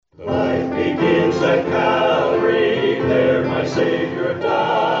at Calvary, there my Savior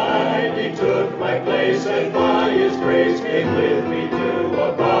died. He took my place, and by His grace came with me to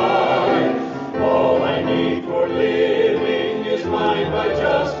abide. All I need for living is mine by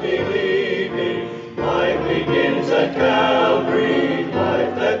just believing. Life begins at Calvary,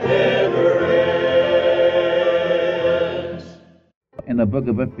 life that never ends. In the book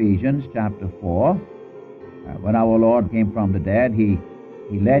of Ephesians, chapter 4, when our Lord came from the dead, He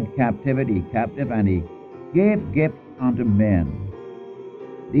led captivity captive, and He gave gifts unto men.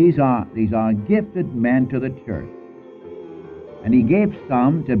 These are gifted men to the church. And He gave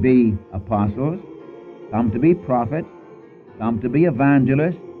some to be apostles, some to be prophets, some to be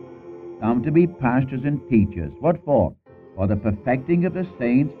evangelists, some to be pastors and teachers. What for? For the perfecting of the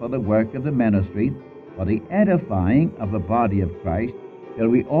saints, for the work of the ministry, for the edifying of the body of Christ, till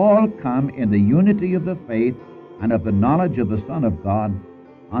we all come in the unity of the faith and of the knowledge of the Son of God,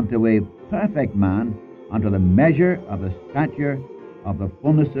 unto a perfect man, unto the measure of the stature of the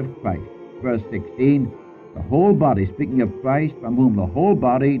fullness of Christ. Verse 16, the whole body, speaking of Christ, from whom the whole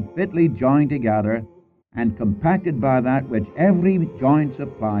body, fitly joined together, and compacted by that which every joint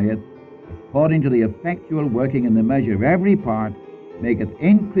supplieth, according to the effectual working in the measure of every part, maketh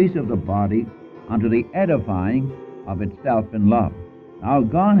increase of the body unto the edifying of itself in love. Now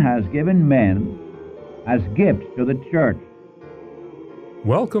God has given men as gifts to the church.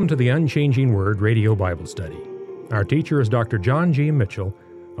 Welcome to the Unchanging Word Radio Bible Study. Our teacher is Dr. John G. Mitchell,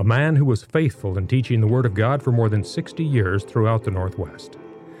 a man who was faithful in teaching the Word of God for more than 60 years throughout the Northwest.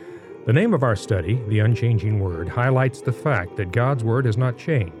 The name of our study, The Unchanging Word, highlights the fact that God's Word has not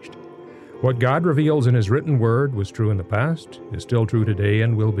changed. What God reveals in His written Word was true in the past, is still true today,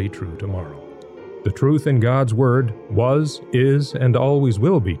 and will be true tomorrow. The truth in God's Word was, is, and always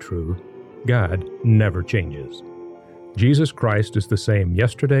will be true. God never changes. Jesus Christ is the same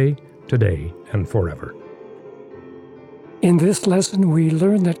yesterday, today, and forever. In this lesson, we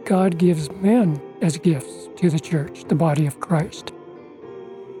learn that God gives men as gifts to the church, the body of Christ.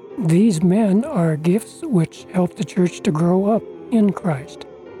 These men are gifts which help the church to grow up in Christ.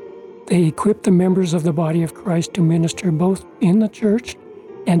 They equip the members of the body of Christ to minister both in the church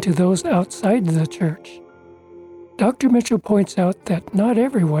and to those outside the church. Dr. Mitchell points out that not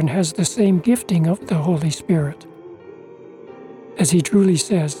everyone has the same gifting of the Holy Spirit. As he truly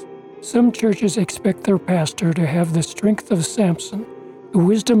says, some churches expect their pastor to have the strength of Samson, the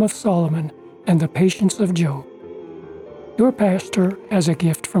wisdom of Solomon, and the patience of Job. Your pastor has a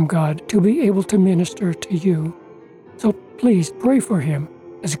gift from God to be able to minister to you. So please pray for him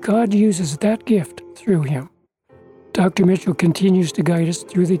as God uses that gift through him. Dr. Mitchell continues to guide us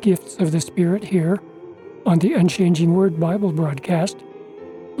through the gifts of the Spirit here on the Unchanging Word Bible broadcast,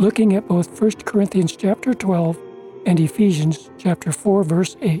 looking at both 1 Corinthians chapter 12 and Ephesians chapter 4,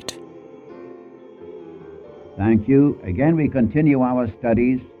 verse 8. Thank you. Again, we continue our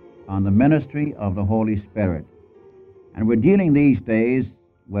studies on the ministry of the Holy Spirit. And we're dealing these days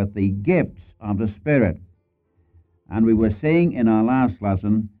with the gifts of the Spirit. And we were saying in our last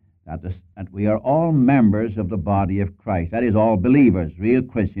lesson that we are all members of the body of Christ. That is, all believers, real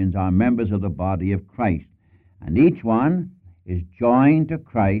Christians, are members of the body of Christ. And each one is joined to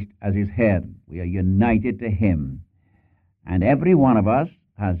Christ as his head. We are united to him. And every one of us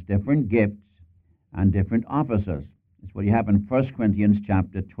has different gifts and different offices. That's what you have in 1 Corinthians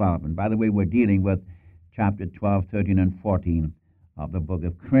chapter 12. And by the way, we're dealing with chapter 12, 13, and 14 of the book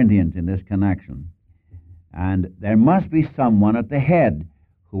of Corinthians in this connection. And there must be someone at the head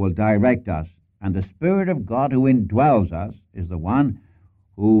who will direct us. And the Spirit of God who indwells us is the one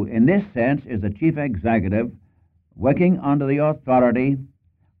who, in this sense, is the chief executive, working under the authority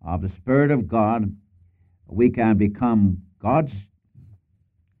of the Spirit of God. We can become God's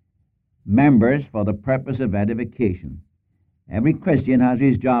members for the purpose of edification. Every Christian has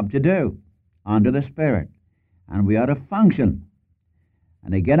his job to do under the Spirit, and we are to function.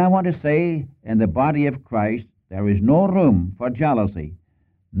 And again, I want to say, in the body of Christ, there is no room for jealousy,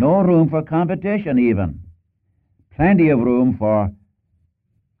 no room for competition even, plenty of room for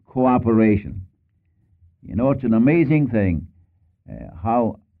cooperation. You know, it's an amazing thing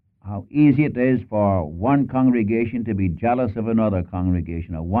how easy it is for one congregation to be jealous of another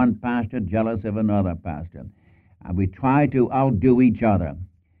congregation, or one pastor jealous of another pastor. And we try to outdo each other.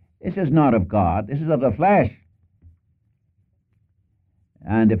 This is not of God. This is of the flesh.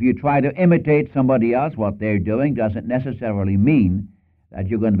 And if you try to imitate somebody else, what they're doing doesn't necessarily mean that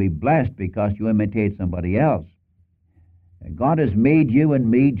you're going to be blessed because you imitate somebody else. God has made you and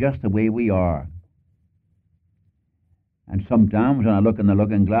me just the way we are. And sometimes when I look in the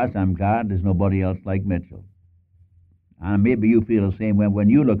looking glass, I'm glad there's nobody else like Mitchell. And maybe you feel the same way when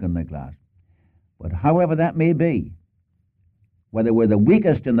you look in the glass. But however that may be, whether we're the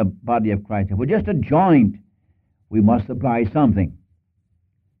weakest in the body of Christ, if we're just a joint, we must supply something.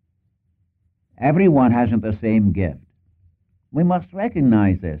 Everyone hasn't the same gift. We must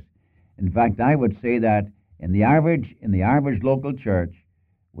recognize this. In fact, I would say that in the average local church,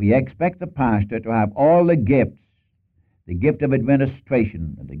 we expect the pastor to have all the gifts, the gift of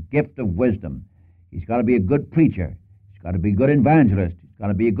administration, the gift of wisdom. He's got to be a good preacher. He's got to be a good evangelist. He's got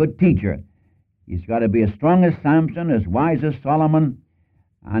to be a good teacher. He's got to be as strong as Samson, as wise as Solomon,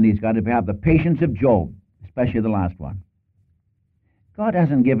 and he's got to have the patience of Job, especially the last one. God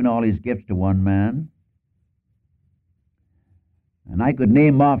hasn't given all his gifts to one man. And I could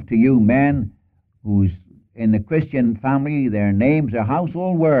name off to you men whose, in the Christian family, their names are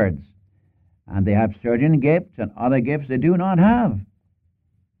household words, and they have certain gifts and other gifts they do not have.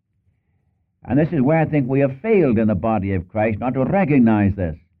 And this is where I think we have failed in the body of Christ, not to recognize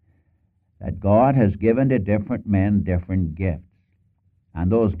this, that God has given to different men different gifts.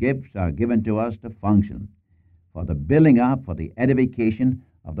 And those gifts are given to us to function for the building up, for the edification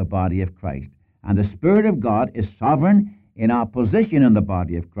of the body of Christ. And the Spirit of God is sovereign in our position in the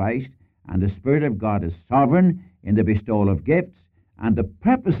body of Christ, and the Spirit of God is sovereign in the bestowal of gifts, and the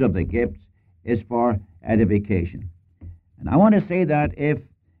purpose of the gifts is for edification. And I want to say that if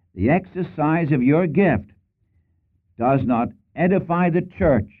the exercise of your gift does not edify the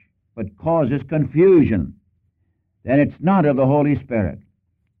church, but causes confusion, then it's not of the Holy Spirit.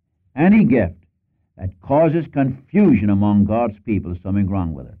 Any gift that causes confusion among God's people, is something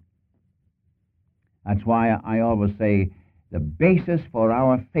wrong with it. That's why I always say the basis for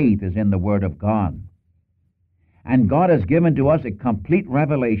our faith is in the Word of God. And God has given to us a complete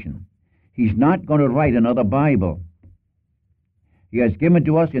revelation. He's not going to write another Bible. He has given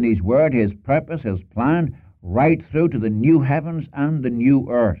to us in His Word His purpose, His plan, right through to the new heavens and the new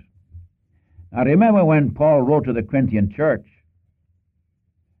earth. Now remember when Paul wrote to the Corinthian church,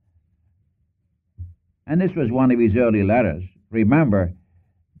 and this was one of his early letters. Remember,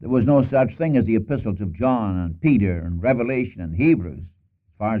 there was no such thing as the epistles of John and Peter and Revelation and Hebrews,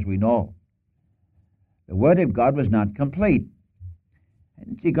 as far as we know. The Word of God was not complete.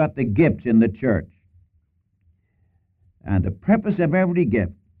 And you got the gifts in the church. And the purpose of every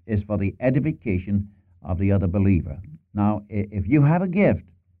gift is for the edification of the other believer. Now, if you have a gift,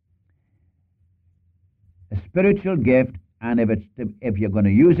 a spiritual gift, and if you're going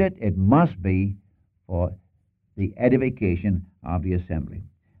to use it, it must be for the edification of the assembly.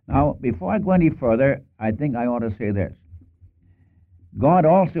 Now, before I go any further, I think I ought to say this. God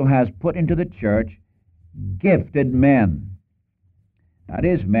also has put into the church gifted men. That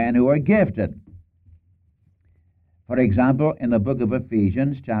is, men who are gifted. For example, in the book of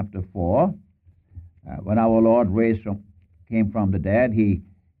Ephesians, chapter 4, when our Lord came from the dead, he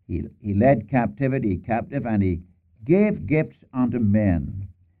led captivity captive, and he gave gifts unto men.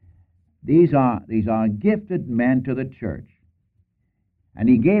 These are gifted men to the church. And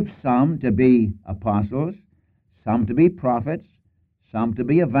he gave some to be apostles, some to be prophets, some to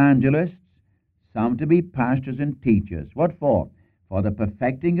be evangelists, some to be pastors and teachers. What for? For the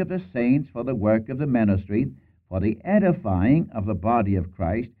perfecting of the saints, for the work of the ministry, for the edifying of the body of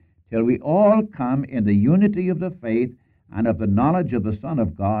Christ, till we all come in the unity of the faith and of the knowledge of the Son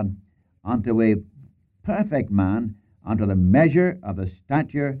of God, unto a perfect man, unto the measure of the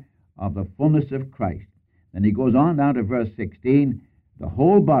stature of the fullness of Christ. Then he goes on down to verse 16, the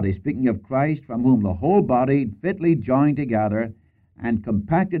whole body, speaking of Christ, from whom the whole body fitly joined together and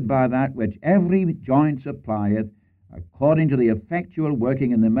compacted by that which every joint supplieth, according to the effectual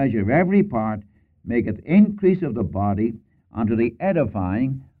working in the measure of every part, maketh increase of the body unto the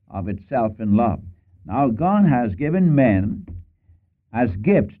edifying of itself in love. Now God has given men as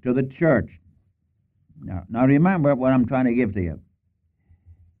gifts to the church. Now remember what I'm trying to give to you.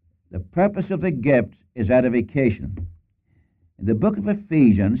 The purpose of the gifts is edification. In the book of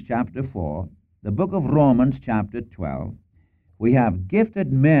Ephesians, chapter 4, the book of Romans, chapter 12, we have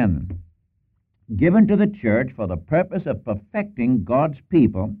gifted men given to the church for the purpose of perfecting God's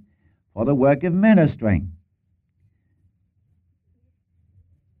people for the work of ministering.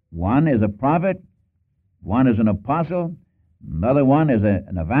 One is a prophet, one is an apostle, another one is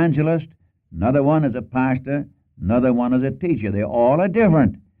an evangelist, another one is a pastor, another one is a teacher. They all are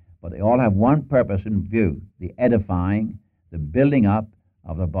different, but they all have one purpose in view, the edifying, the building up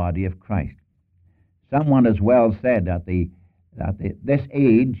of the body of Christ. Someone has well said that this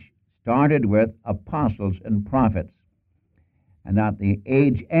age started with apostles and prophets, and that the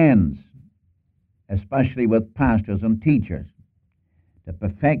age ends, especially with pastors and teachers, to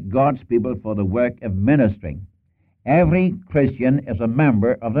perfect God's people for the work of ministering. Every Christian is a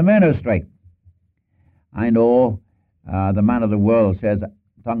member of the ministry. I know the man of the world says,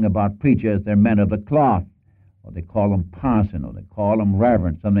 talking about preachers, they're men of the cloth, or they call them parson, or they call them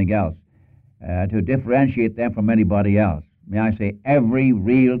reverend, something else, to differentiate them from anybody else. May I say, every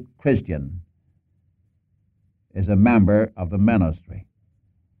real Christian is a member of the ministry.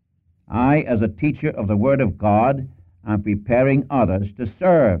 I, as a teacher of the Word of God, am preparing others to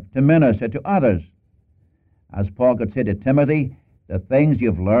serve, to minister to others. As Paul could say to Timothy, the things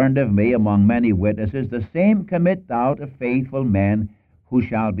you've learned of me among many witnesses, the same commit thou to faithful men who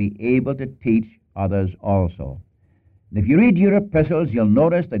shall be able to teach others also. And if you read your epistles, you'll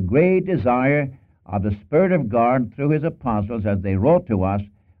notice the great desire of the Spirit of God through his apostles as they wrote to us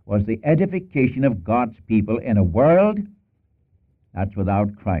was the edification of God's people in a world that's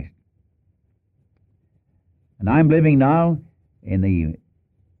without Christ. And I'm living now in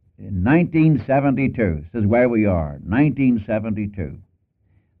 1972. This is where we are, 1972.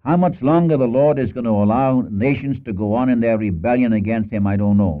 How much longer the Lord is going to allow nations to go on in their rebellion against him, I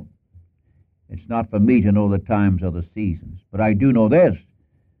don't know. It's not for me to know the times or the seasons. But I do know this,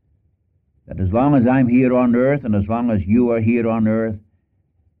 that as long as I'm here on earth and as long as you are here on earth,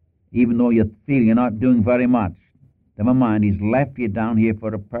 even though you feel you're not doing very much, never mind, he's left you down here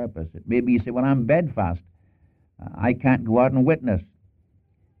for a purpose. Maybe you say, well, I'm bedfast. I can't go out and witness.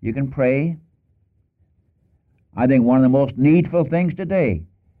 You can pray. I think one of the most needful things today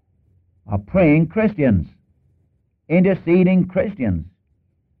are praying Christians, interceding Christians.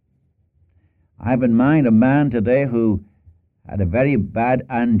 I have in mind a man today who had a very bad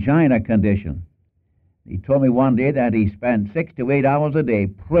angina condition. He told me one day that he spent 6 to 8 hours a day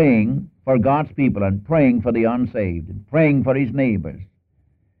praying for God's people and praying for the unsaved and praying for his neighbors.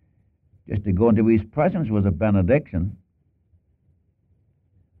 Just to go into his presence was a benediction.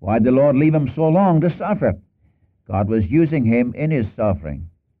 Why did the Lord leave him so long to suffer? God was using him in his suffering.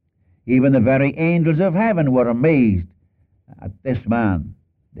 Even the very angels of heaven were amazed at this man.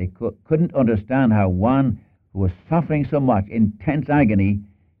 They couldn't understand how one who was suffering so much, intense agony,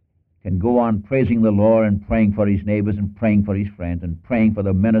 can go on praising the Lord and praying for his neighbors and praying for his friends and praying for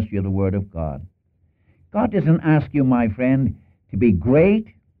the ministry of the Word of God. God doesn't ask you, my friend, to be great.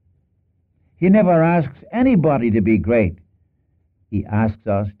 He never asks anybody to be great. He asks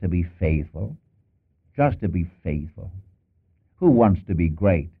us to be faithful, just to be faithful. Who wants to be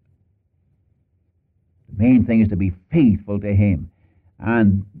great? The main thing is to be faithful to him.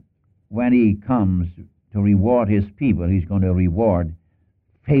 And when he comes to reward his people, he's going to reward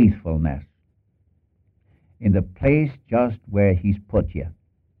faithfulness in the place just where he's put you.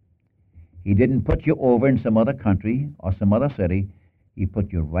 He didn't put you over in some other country or some other city. He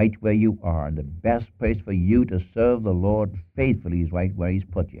put you right where you are. The best place for you to serve the Lord faithfully is right where he's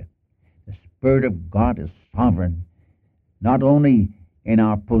put you. The Spirit of God is sovereign, not only in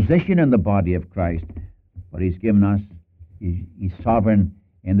our position in the body of Christ, but he's given us, he's sovereign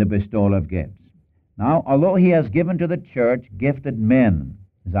in the bestowal of gifts. Now, although he has given to the church gifted men,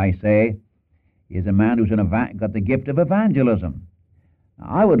 as I say, he is a man who's got the gift of evangelism. Now,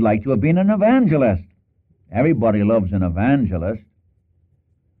 I would like to have been an evangelist. Everybody loves an evangelist.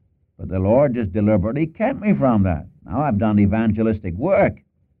 But the Lord just deliberately kept me from that. Now I've done evangelistic work,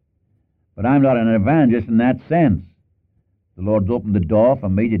 but I'm not an evangelist in that sense. The Lord's opened the door for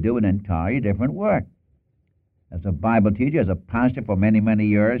me to do an entirely different work. As a Bible teacher, as a pastor for many, many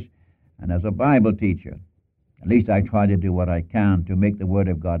years, and as a Bible teacher. At least I try to do what I can to make the Word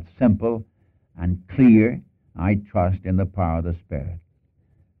of God simple and clear. I trust in the power of the Spirit.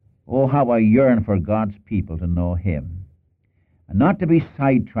 Oh, how I yearn for God's people to know him, and not to be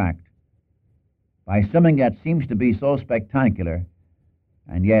sidetracked by something that seems to be so spectacular,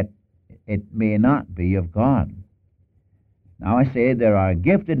 and yet it may not be of God. Now I say there are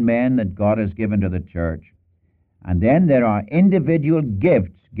gifted men that God has given to the church, and then there are individual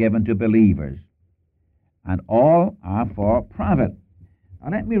gifts given to believers, and all are for profit.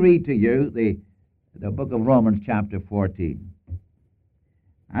 Now let me read to you the book of Romans chapter 14.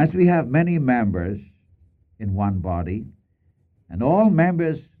 As we have many members in one body, and all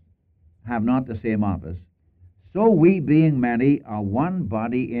members have not the same office, so we, being many, are one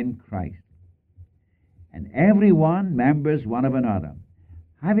body in Christ, and every one members one of another,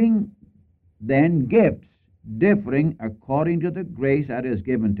 having then gifts differing according to the grace that is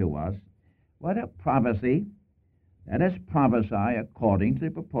given to us. Whether prophecy, let us prophesy according to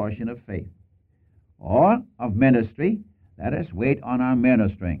the proportion of faith, or of ministry, let us wait on our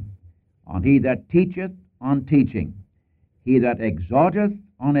ministering, on he that teacheth, on teaching, he that exhorteth,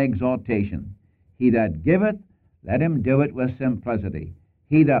 on exhortation, he that giveth, let him do it with simplicity,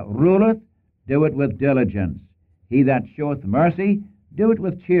 he that ruleth, do it with diligence, he that showeth mercy, do it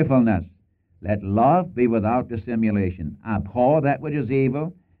with cheerfulness, Let love be without dissimulation. Abhor that which is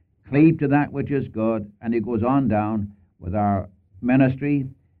evil, cleave to that which is good. And it goes on down with our ministry.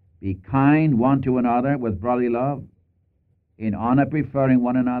 Be kind one to another with brotherly love, in honor preferring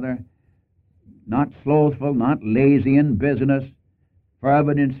one another, not slothful, not lazy in business,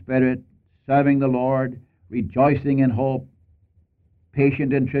 fervent in spirit, serving the Lord, rejoicing in hope,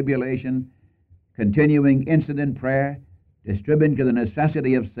 patient in tribulation, continuing instant in prayer, distributing to the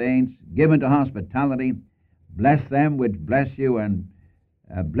necessity of saints, given to hospitality. Bless them which bless you, and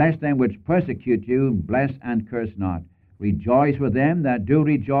bless them which persecute you, bless and curse not. Rejoice with them that do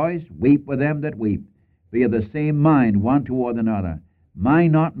rejoice, weep with them that weep. Be of the same mind one toward another.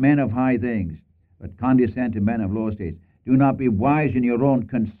 Mind not men of high things, but condescend to men of low estates. Do not be wise in your own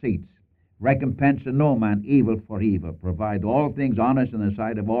conceits. Recompense to no man evil for evil. Provide all things honest in the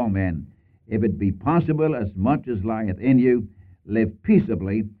sight of all men. If it be possible, as much as lieth in you, live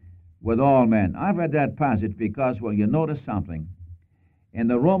peaceably with all men. I've read that passage because, well, you notice something. In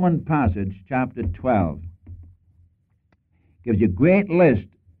the Roman passage, chapter 12, gives you a great list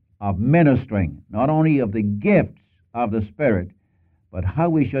of ministering, not only of the gifts of the Spirit, but how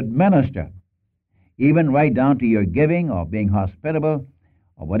we should minister, even right down to your giving or being hospitable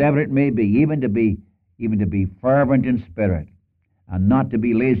or whatever it may be, even to be fervent in spirit and not to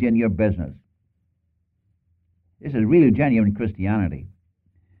be lazy in your business. This is real genuine Christianity.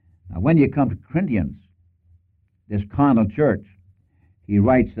 Now, when you come to Corinthians, this carnal church, he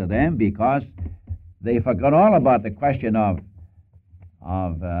writes to them because they forgot all about the question of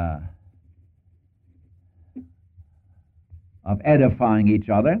edifying each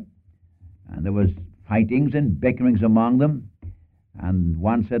other, and there was fightings and bickerings among them, and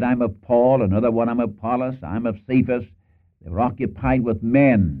one said, I'm of Paul, another one, I'm of Apollos, I'm of Cephas. They were occupied with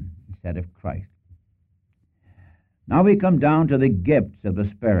men instead of Christ. Now we come down to the gifts of the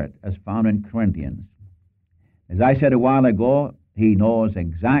Spirit as found in Corinthians. As I said a while ago, he knows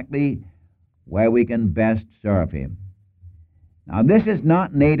exactly where we can best serve him. Now, this is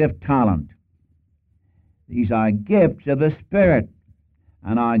not native talent. These are gifts of the Spirit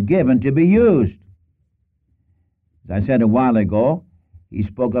and are given to be used. As I said a while ago, he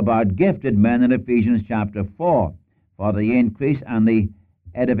spoke about gifted men in Ephesians chapter 4 for the increase and the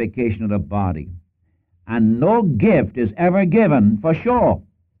edification of the body. And no gift is ever given for show.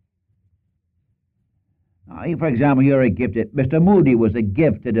 Now, for example, you're a gifted... Mr. Moody was a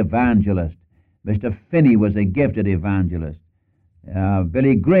gifted evangelist. Mr. Finney was a gifted evangelist.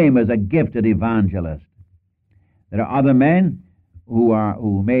 Billy Graham is a gifted evangelist. There are other men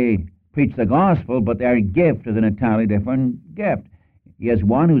who may preach the gospel, but their gift is an entirely different gift. He has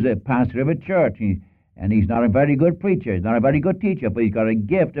one who's a pastor of a church, and he's not a very good preacher, he's not a very good teacher, but he's got a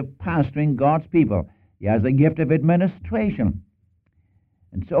gift of pastoring God's people. He has the gift of administration,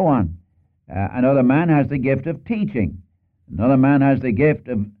 and so on. Another man has the gift of teaching. Another man has the gift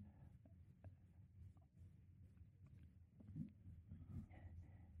of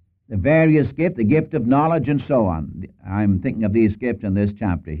the various gifts, the gift of knowledge, and so on. I'm thinking of these gifts in this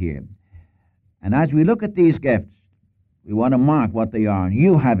chapter here. And as we look at these gifts, we want to mark what they are.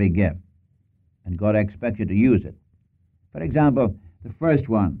 You have a gift, and God expects you to use it. For example, the first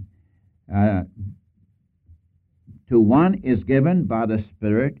one, to one is given by the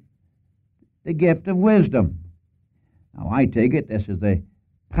Spirit the gift of wisdom. Now, I take it this is the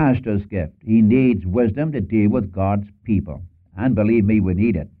pastor's gift. He needs wisdom to deal with God's people. And believe me, we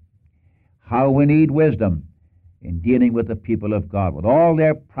need it. How we need wisdom in dealing with the people of God, with all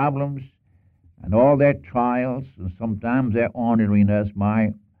their problems and all their trials, and sometimes their orneriness,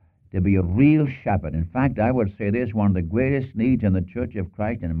 to be a real shepherd. In fact, I would say this, one of the greatest needs in the Church of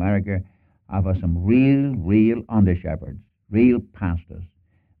Christ in America are for some real under-shepherds, real pastors,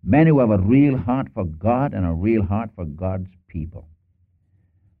 men who have a real heart for God and a real heart for God's people.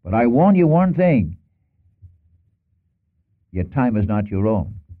 But I warn you one thing, your time is not your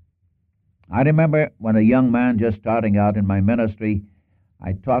own. I remember when a young man just starting out in my ministry,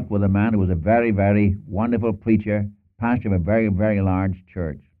 I talked with a man who was a very, very wonderful preacher, pastor of a very, very large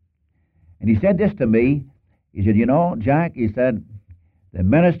church. And he said this to me. He said, you know, Jack, he said, the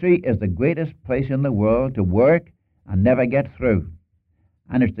ministry is the greatest place in the world to work and never get through.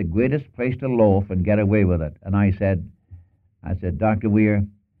 And it's the greatest place to loaf and get away with it. And I said, Dr. Weir,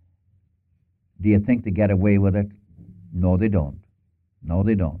 do you think they get away with it? No, they don't. No,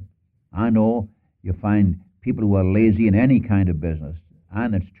 they don't. I know you find people who are lazy in any kind of business,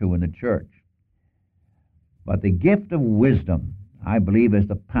 and it's true in the church. But the gift of wisdom, I believe, is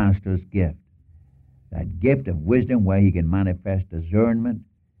the pastor's gift. That gift of wisdom where he can manifest discernment,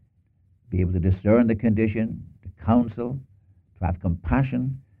 be able to discern the condition, to counsel, to have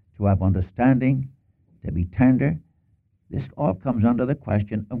compassion, to have understanding, to be tender. This all comes under the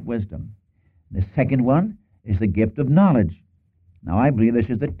question of wisdom. The second one is the gift of knowledge. Now, I believe this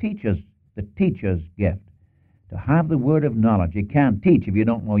is the teacher's gift, to have the word of knowledge. You can't teach if you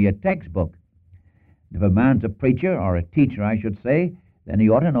don't know your textbook. If a man's a preacher, or a teacher, I should say, then he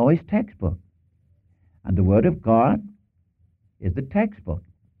ought to know his textbook. And the word of God is the textbook.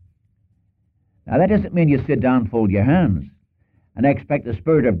 Now, that doesn't mean you sit down, fold your hands, and expect the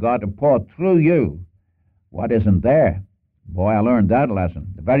Spirit of God to pour through you what isn't there. Boy, I learned that lesson.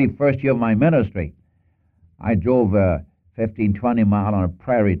 The very first year of my ministry, I drove 15, 20 miles on a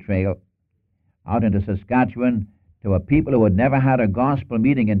prairie trail out into Saskatchewan to a people who had never had a gospel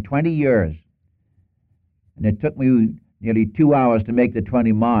meeting in 20 years. And it took me nearly 2 hours to make the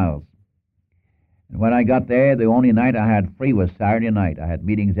 20 miles. And when I got there, the only night I had free was Saturday night. I had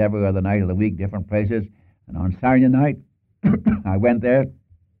meetings every other night of the week, different places. And on Saturday night, I went there,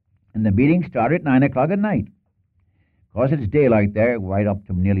 and the meeting started at 9 o'clock at night. Of course, it's daylight there, right up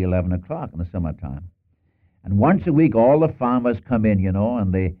to nearly 11 o'clock in the summertime. And once a week, all the farmers come in,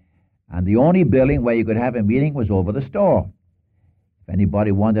 and the only building where you could have a meeting was over the store. If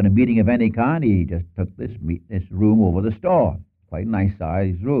anybody wanted a meeting of any kind, he just took this room over the store. Quite a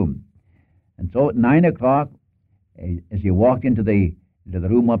nice-sized room. And so at 9 o'clock, as you walked into the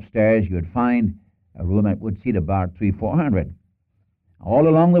room upstairs, you would find a room that would seat about 300-400. All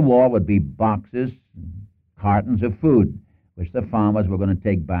along the wall would be boxes and cartons of food, which the farmers were going to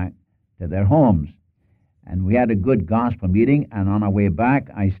take back to their homes. And we had a good gospel meeting, and on our way back,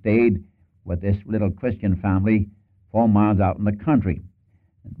 I stayed with this little Christian family 4 miles out in the country.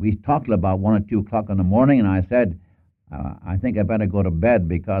 And we talked about 1 or 2 o'clock in the morning, and I said, I think I better go to bed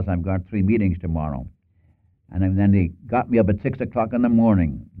because I've got 3 meetings tomorrow. And then they got me up at 6 o'clock in the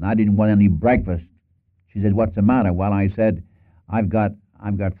morning, and I didn't want any breakfast. She said, "What's the matter?" Well, I said, I've got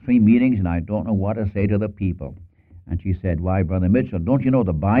 3 meetings, and I don't know what to say to the people. And she said, "Why, Brother Mitchell, don't you know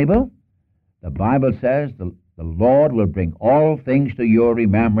the Bible? The Bible says the Lord will bring all things to your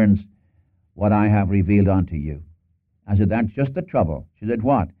remembrance what I have revealed unto you." I said, "That's just the trouble." She said,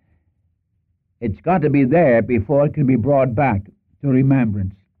 "What?" "It's got to be there before it can be brought back to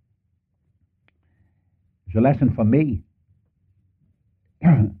remembrance." It's a lesson for me.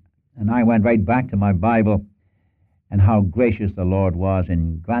 And I went right back to my Bible and how gracious the Lord was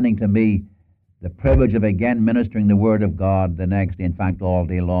in granting to me the privilege of again ministering the Word of God the next day, in fact, all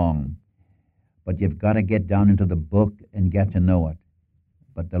day long. But you've got to get down into the book and get to know it.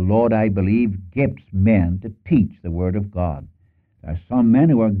 But the Lord, I believe, gifts men to teach the Word of God. There are some men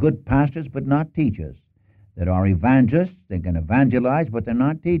who are good pastors but not teachers. There are evangelists, they can evangelize, but they're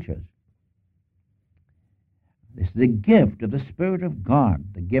not teachers. This is the gift of the Spirit of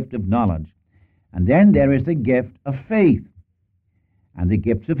God, the gift of knowledge. And then there is the gift of faith, and the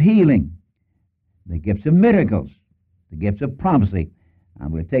gifts of healing, the gifts of miracles, the gifts of prophecy.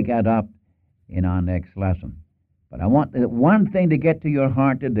 And we'll take that up in our next lesson. But I want one thing to get to your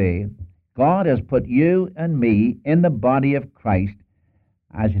heart today. God has put you and me in the body of Christ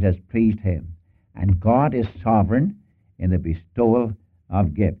as it has pleased Him. And God is sovereign in the bestowal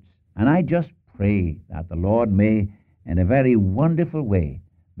of gifts. And I just pray that the Lord may, in a very wonderful way,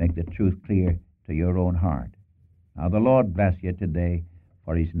 make the truth clear to your own heart. Now the Lord bless you today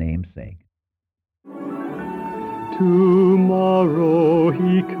for His name's sake. Tomorrow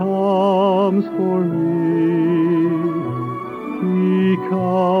He comes for me. He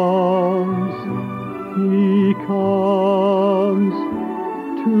comes.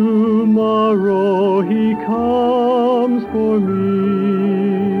 Tomorrow He comes for me.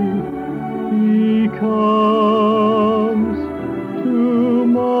 He comes.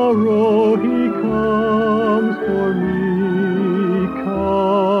 Tomorrow He comes for me.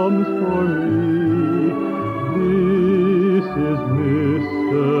 Comes for me. This is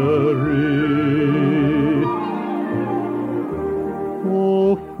mystery.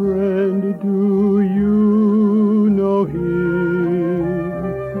 Oh, friend, do you know Him?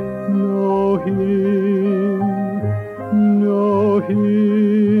 Know Him? Know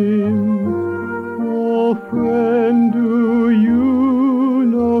Him? Oh, friend, do you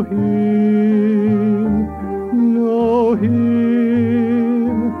know Him? Know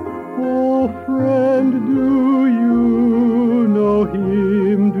Him? Oh, friend, do you know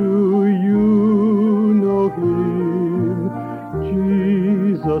Him? Do you know Him?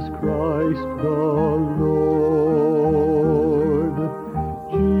 Jesus Christ the Lord.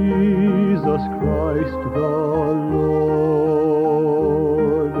 Jesus Christ the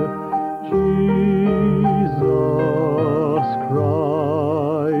Lord. Jesus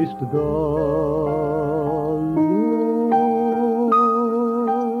Christ the Lord.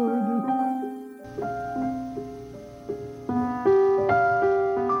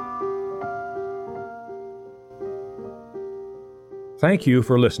 Thank you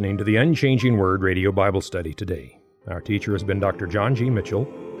for listening to the Unchanging Word Radio Bible Study today. Our teacher has been Dr. John G. Mitchell,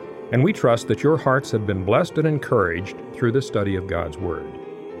 and we trust that your hearts have been blessed and encouraged through the study of God's Word.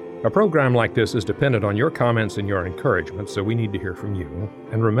 A program like this is dependent on your comments and your encouragement, so we need to hear from you.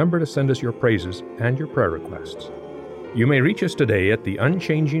 And remember to send us your praises and your prayer requests. You may reach us today at the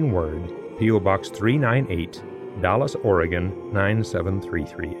Unchanging Word, P.O. Box 398, Dallas, Oregon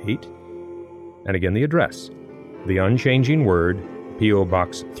 97338. And again, the address, the Unchanging Word, P.O.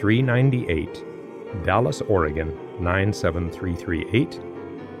 Box 398, Dallas, Oregon 97338.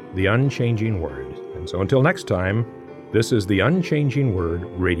 The Unchanging Word. And so until next time, this is the Unchanging Word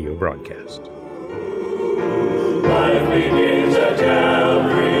radio broadcast. Life begins at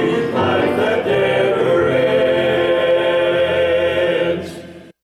Calvary.